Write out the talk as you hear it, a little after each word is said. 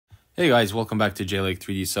Hey guys, welcome back to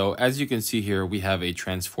Shapr3D. So as you can see here, we have a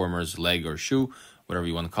Transformers leg or shoe, whatever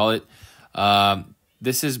you want to call it.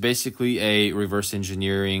 This is basically a reverse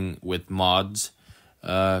engineering with mods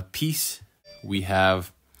piece. We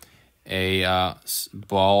have a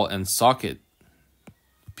ball and socket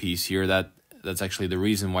piece here. That's actually the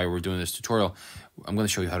reason why we're doing this tutorial. I'm going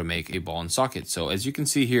to show you how to make a ball and socket. So as you can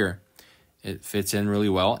see here, it fits in really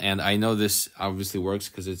well. And I know this obviously works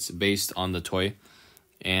because it's based on the toy.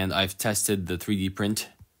 And I've tested the 3D print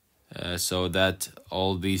so that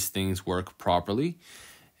all these things work properly.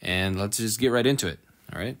 And let's just get right into it,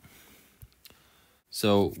 all right?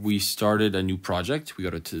 So we started a new project. We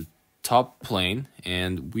go to the top plane,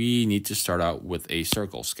 and we need to start out with a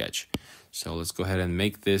circle sketch. So let's go ahead and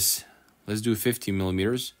make this. Let's do 50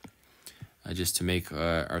 millimeters just to make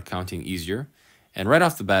our counting easier. And right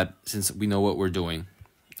off the bat, since we know what we're doing,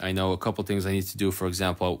 I know a couple things I need to do. For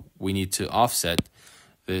example, we need to offset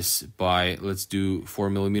this by, let's do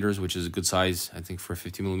 4 millimeters, which is a good size, I think, for a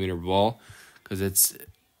 50 millimeter ball, because it's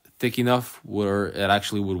thick enough where it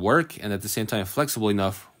actually would work, and at the same time flexible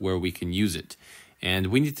enough where we can use it. And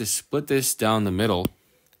we need to split this down the middle.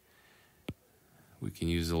 We can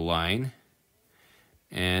use a line,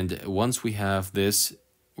 and once we have this,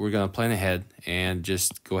 we're going to plan ahead and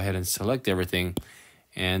just go ahead and select everything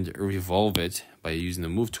and revolve it by using the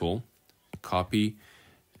move tool. Copy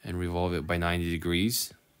and revolve it by 90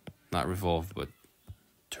 degrees. Not revolve, but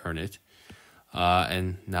turn it.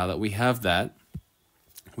 And now that we have that,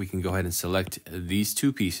 we can go ahead and select these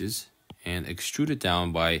two pieces and extrude it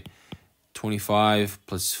down by 25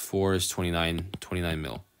 plus 4 is 29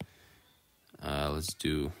 mil. Let's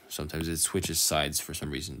do, sometimes it switches sides for some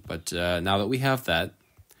reason. But now that we have that,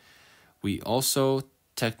 we also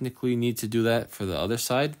technically need to do that for the other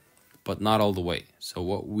side, but not all the way. So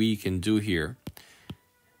what we can do here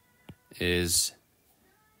is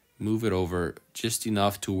move it over just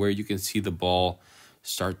enough to where you can see the ball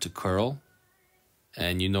start to curl,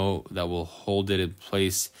 and you know that will hold it in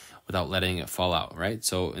place without letting it fall out, right?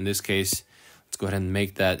 So in this case, let's go ahead and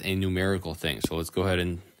make that a numerical thing. So let's go ahead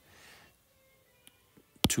and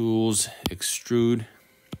tools, extrude,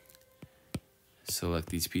 select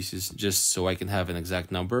these pieces just so I can have an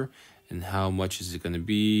exact number. And how much is it going to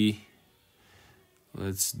be?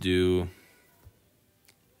 Let's do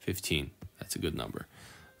 15. That's a good number.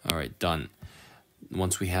 All right, done.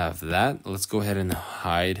 Once we have that, let's go ahead and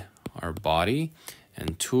hide our body,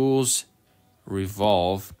 and tools,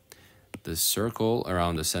 revolve the circle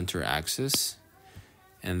around the center axis,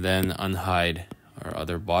 and then unhide our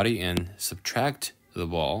other body and subtract the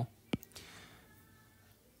ball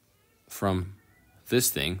from this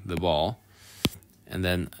thing, the ball, and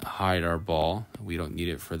then hide our ball. We don't need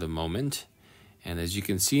it for the moment. And as you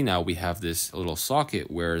can see now, we have this little socket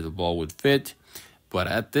where the ball would fit, but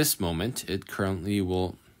at this moment, it currently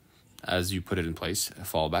will, as you put it in place,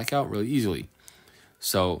 fall back out really easily.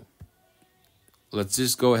 So let's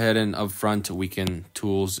just go ahead and up front, we can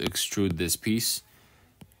tools extrude this piece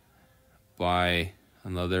by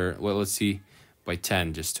another, well, let's see, by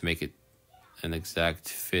 10, just to make it an exact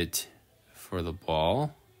fit for the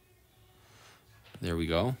ball. There we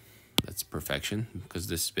go. That's perfection, because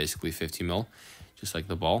this is basically 50 mil, just like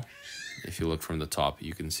the ball. If you look from the top,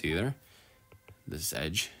 you can see there this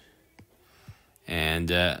edge.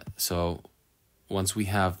 And so once we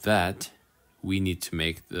have that, we need to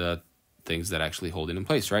make the things that actually hold it in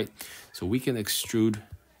place, right? So we can extrude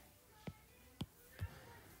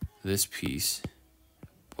this piece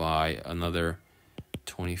by another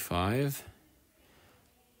 25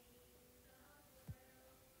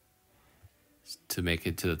 to make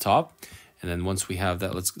it to the top. And then once we have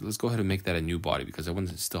that, let's go ahead and make that a new body, because I want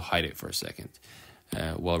to still hide it for a second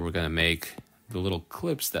while we're going to make the little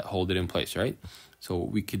clips that hold it in place, right? So what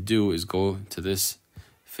we could do is go to this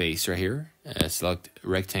face right here, select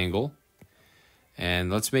rectangle, and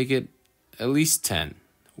let's make it at least 10.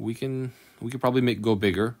 We could probably go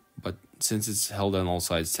bigger, but since it's held on all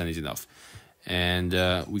sides, 10 is enough. And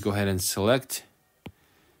we go ahead and select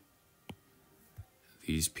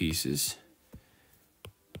these pieces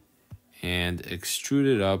and extrude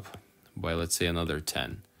it up by, let's say, another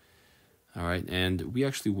 10. All right, and we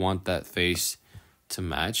actually want that face to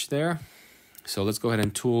match there. So let's go ahead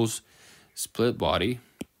and tools, split body.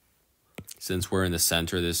 Since we're in the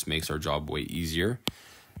center, this makes our job way easier.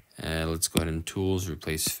 And let's go ahead and tools,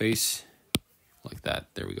 replace face, like that.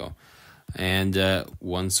 There we go. And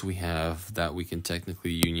once we have that, we can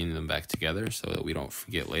technically union them back together so that we don't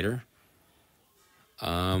forget later.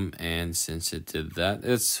 And since it did that,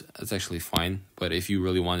 it's actually fine. But if you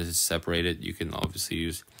really wanted to separate it, you can obviously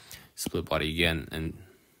use split body again and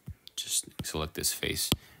just select this face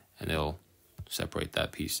and it'll separate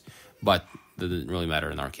that piece. But that doesn't really matter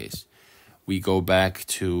in our case. We go back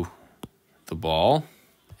to the ball,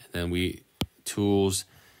 and then we tools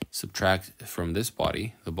subtract from this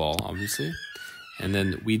body, the ball obviously, and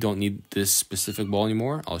then we don't need this specific ball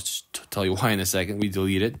anymore. I'll just tell you why in a second. We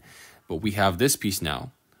delete it, but we have this piece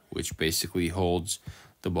now, which basically holds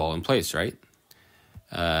the ball in place, right?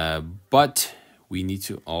 But we need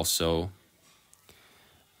to also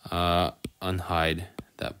unhide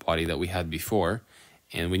that body that we had before,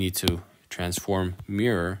 and we need to transform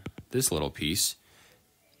mirror this little piece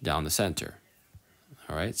down the center.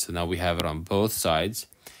 All right, so now we have it on both sides,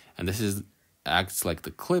 and this acts like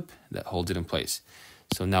the clip that holds it in place.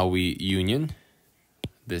 So now we union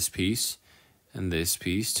this piece and this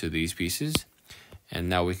piece to these pieces, and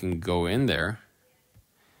now we can go in there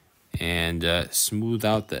and smooth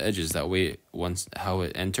out the edges. That way, once how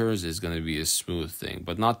it enters is going to be a smooth thing,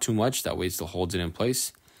 but not too much. That way it still holds it in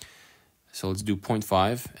place. So let's do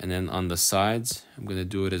 0.5, and then on the sides, I'm going to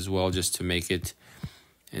do it as well just to make it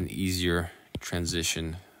an easier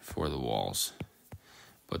transition for the walls.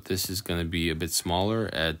 But this is going to be a bit smaller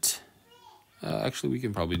at, actually we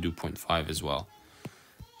can probably do 0.5 as well.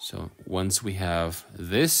 So once we have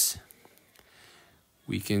this,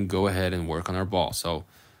 we can go ahead and work on our ball. So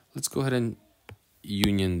let's go ahead and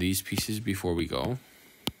union these pieces before we go.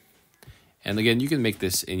 And again, you can make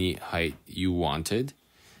this any height you wanted,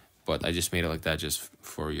 but I just made it like that just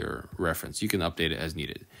for your reference. You can update it as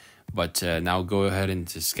needed. But now go ahead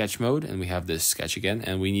into sketch mode, and we have this sketch again,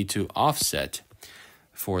 and we need to offset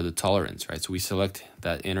for the tolerance, right? So we select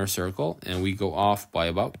that inner circle, and we go off by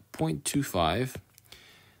about 0.25.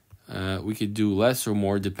 We could do less or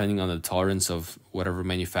more depending on the tolerance of whatever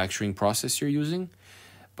manufacturing process you're using.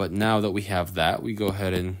 But now that we have that, we go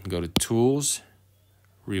ahead and go to Tools,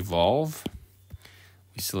 Revolve.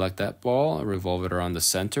 We select that ball, revolve it around the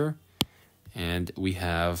center, and we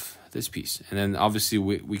have this piece. And then obviously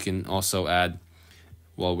we can also add,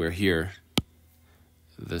 while we're here,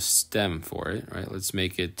 the stem for it, right? Let's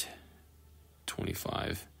make it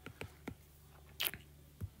 25.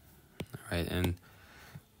 All right, and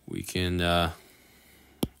we can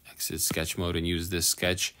exit sketch mode and use this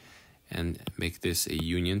sketch and make this a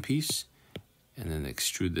union piece, and then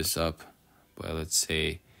extrude this up by, let's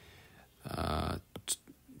say,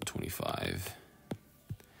 25.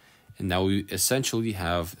 And now we essentially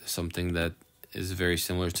have something that is very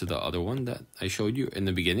similar to the other one that I showed you in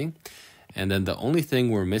the beginning. And then the only thing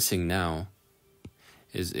we're missing now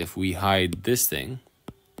is if we hide this thing,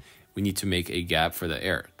 we need to make a gap for the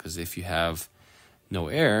air, because if you have no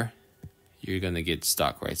air, you're going to get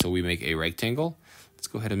stuck, right? So we make a rectangle. Let's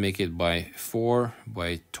go ahead and make it by 4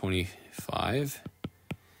 by 25.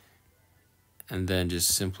 And then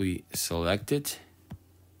just simply select it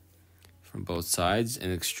from both sides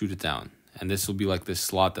and extrude it down. And this will be like this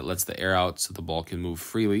slot that lets the air out so the ball can move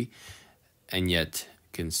freely and yet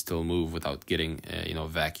can still move without getting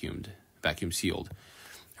vacuum sealed.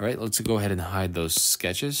 All right, let's go ahead and hide those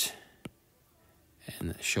sketches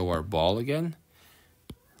and show our ball again.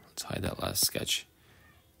 Let's hide that last sketch.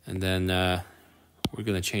 And then we're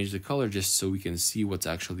going to change the color just so we can see what's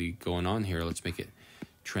actually going on here. Let's make it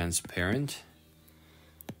transparent.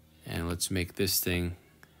 And let's make this thing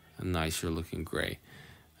a nicer looking gray.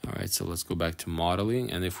 All right, so let's go back to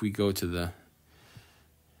modeling. And if we go to the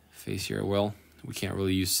face here, well, we can't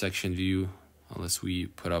really use section view unless we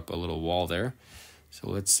put up a little wall there. So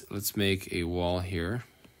let's make a wall here.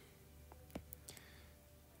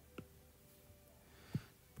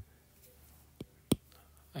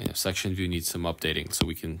 I know section view needs some updating, so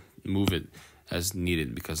we can move it as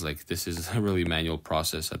needed, because like this is a really manual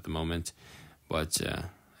process at the moment, but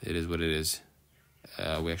it is what it is.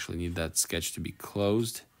 We actually need that sketch to be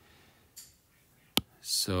closed.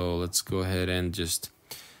 So let's go ahead and just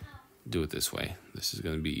do it this way. This is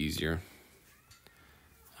going to be easier.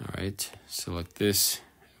 All right, select this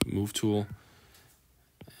move tool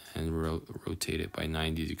and rotate it by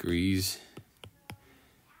 90 degrees.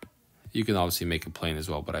 You can obviously make a plane as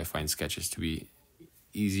well, but I find sketches to be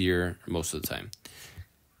easier most of the time.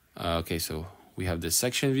 Okay, so we have this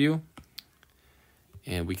section view,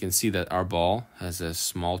 and we can see that our ball has a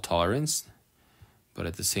small tolerance, but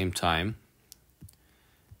at the same time,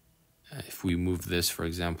 if we move this, for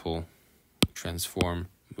example, transform,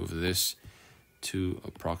 move this to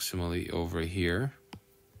approximately over here,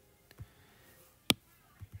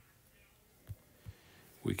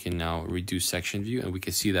 we can now reduce section view, and we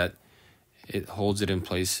can see that it holds it in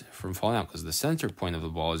place from falling out, because the center point of the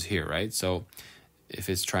ball is here, right? So if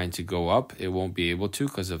it's trying to go up, it won't be able to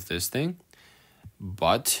because of this thing.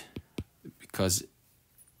 But because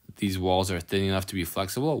these walls are thin enough to be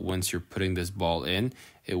flexible. Once you're putting this ball in,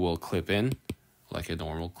 it will clip in like a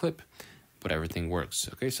normal clip, but everything works.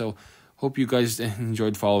 Okay, so hope you guys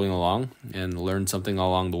enjoyed following along and learned something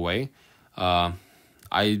along the way.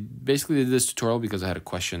 I basically did this tutorial because I had a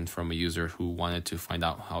question from a user who wanted to find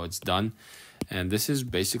out how it's done. And this is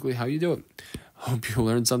basically how you do it. Hope you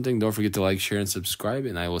learned something. Don't forget to like, share, and subscribe.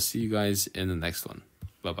 And I will see you guys in the next one.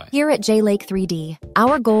 Bye-bye. Here at Shapr3D,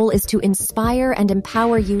 our goal is to inspire and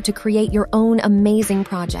empower you to create your own amazing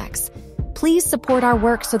projects. Please support our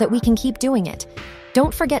work so that we can keep doing it.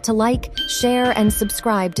 Don't forget to like, share, and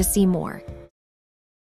subscribe to see more.